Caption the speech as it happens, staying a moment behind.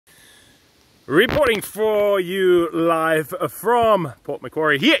Reporting for you live from Port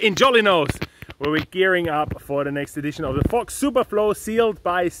Macquarie here in Jolly Nose, where we're gearing up for the next edition of the Fox Superflow sealed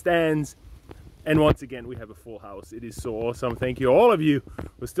by stands. And once again, we have a full house. It is so awesome. Thank you all of you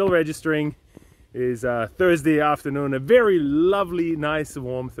who are still registering. It is Thursday afternoon, a very lovely, nice,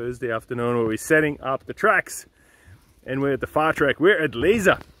 warm Thursday afternoon where we're setting up the tracks. And we're at the far track. We're at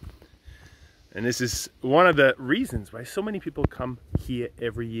Laser. And this is one of the reasons why so many people come here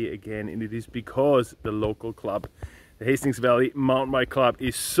every year again, and it is because the local club, the Hastings Valley Mountain Bike Club,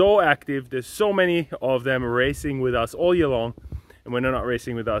 is so active. There's so many of them racing with us all year long, and when they're not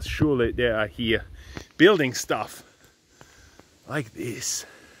racing with us, surely they are here building stuff like this.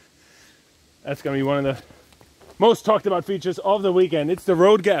 That's going to be one of the most talked about features of the weekend. It's the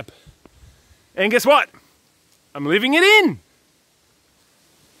road gap. And guess what? I'm leaving it in.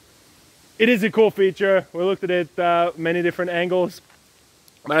 It is a cool feature. We looked at it many different angles,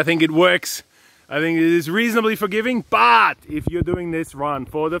 but I think it works. I think it is reasonably forgiving, but if you're doing this run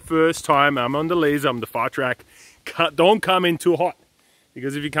for the first time, I'm on the Laser, I'm the far track, don't come in too hot,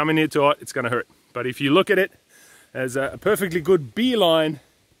 because if you come in here too hot, it's gonna hurt. But if you look at it as a perfectly good beeline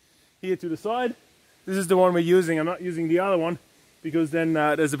here to the side, this is the one we're using. I'm not using the other one, because then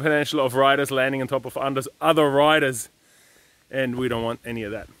there's a potential of riders landing on top of other riders, and we don't want any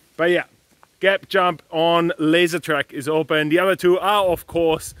of that. But yeah. Gap jump on Laser track is open. The other two are, of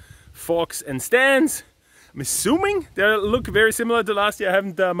course, Fox and stands. I'm assuming they look very similar to last year. I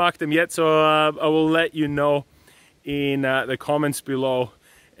haven't marked them yet, so I will let you know in the comments below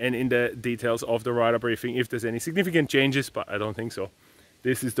and in the details of the rider briefing if there's any significant changes, but I don't think so.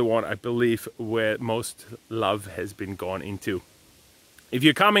 This is the one, I believe, where most love has been gone into. If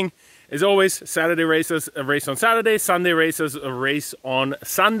you're coming, as always, Saturday racers race on Saturday, Sunday racers race on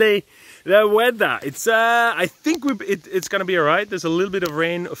Sunday. The weather, it's I think it's going to be alright. There's a little bit of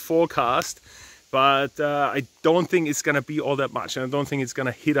rain forecast, but I don't think it's going to be all that much, and I don't think it's going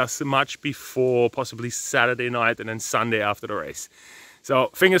to hit us much before possibly Saturday night and then Sunday after the race. So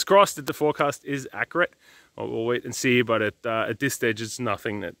fingers crossed that the forecast is accurate. We'll wait and see, but at this stage it's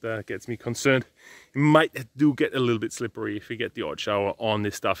nothing that gets me concerned. It might get a little bit slippery if we get the odd shower on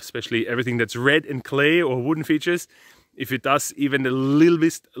this stuff, especially everything that's red and clay or wooden features. If it does even the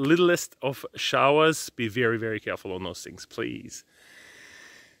littlest of showers, be very, very careful on those things, please.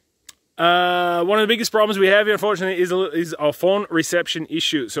 One of the biggest problems we have here, unfortunately, is our phone reception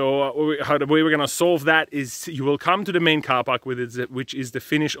issue. So how the way we're going to solve that is you will come to the main car park, which is the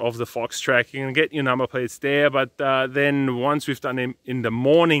finish of the Fox track. You can get your number plates there, but then once we've done it in the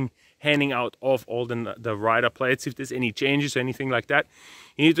morning, handing out of all the rider plates, if there's any changes or anything like that,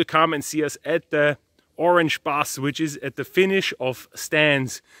 you need to come and see us at the orange bus, which is at the finish of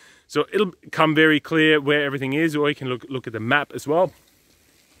stands. So it'll come very clear where everything is, or you can look at the map as well.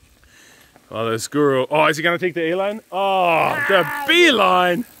 Oh, there's Guru. Oh, is he going to take the A line? Oh, the B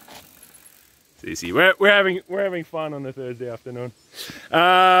line. It's easy. We're having fun on a Thursday afternoon.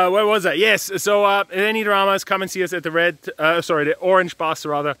 Where was I? Yes. So any dramas, come and see us at the the orange bus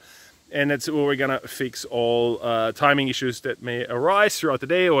rather, and that's where we're gonna fix all timing issues that may arise throughout the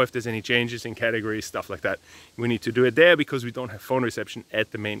day, or if there's any changes in categories, stuff like that. We need to do it there because we don't have phone reception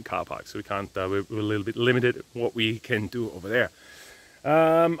at the main car park, so we can't. We're a little bit limited what we can do over there.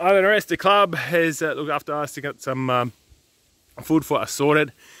 Other than the rest, the club has looked after us to get some food for us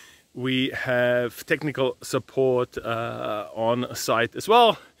sorted. We have technical support on site as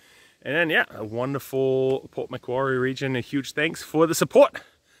well. And then, yeah, a wonderful Port Macquarie region. A huge thanks for the support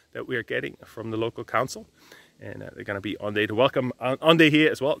that we are getting from the local council. And they're going to be on day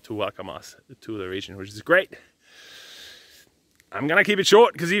here as well to welcome us to the region, which is great. I'm gonna keep it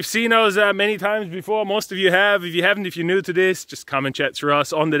short because you've seen those many times before. Most of you have. If you haven't, if you're new to this, just come and chat through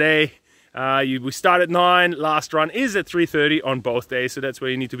us on the day. We start at 9. Last run is at 3:30 on both days, so that's where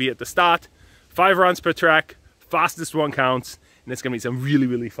you need to be at the start. 5 runs per track, fastest one counts, and there's gonna be some really,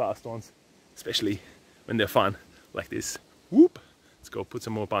 really fast ones, especially when they're fun like this. Whoop! Let's go put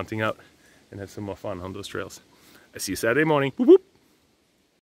some more bunting out and have some more fun on those trails. I see you Saturday morning. Whoop whoop!